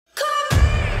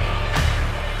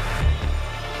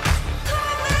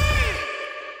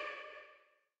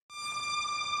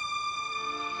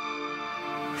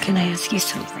Can I ask you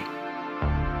something?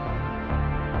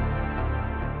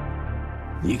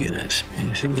 You can ask me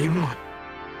anything you want.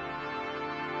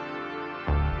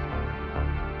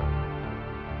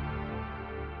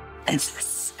 Is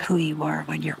this who you are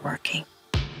when you're working?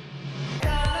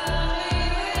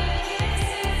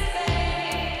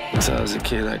 Since I was a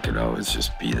kid, I could always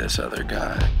just be this other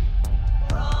guy.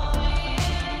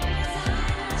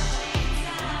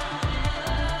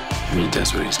 He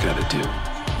does what he's got to do.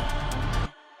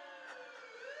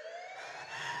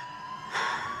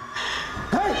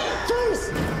 Hey, Chase!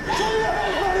 Tell me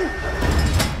buddy!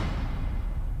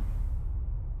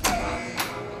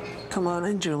 Come on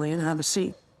in, Julian. Have a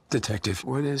seat. Detective,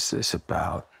 what is this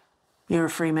about? You're a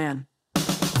free man. I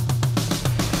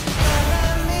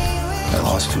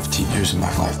lost 15 years of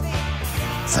my life.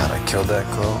 Thought I killed that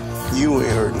girl. You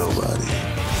ain't hurt nobody.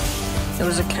 It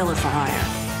was a killer for hire.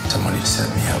 Somebody set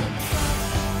me up.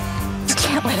 You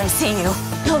can't let him see you.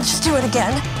 He'll just do it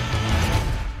again.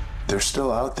 They're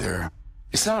still out there.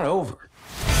 It's not over.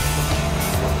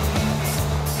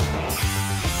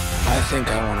 I think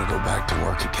I want to go back to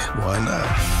work again. Why not?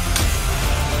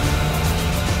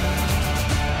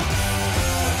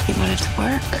 You wanted to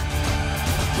work?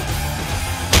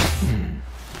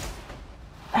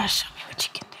 Now show me what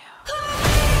you can do.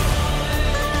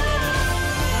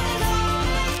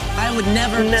 I would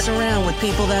never mess around with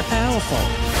people that powerful.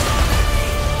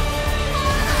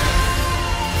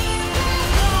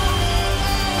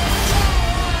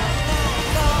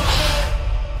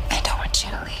 I don't want you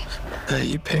to leave.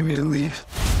 You pay me to leave.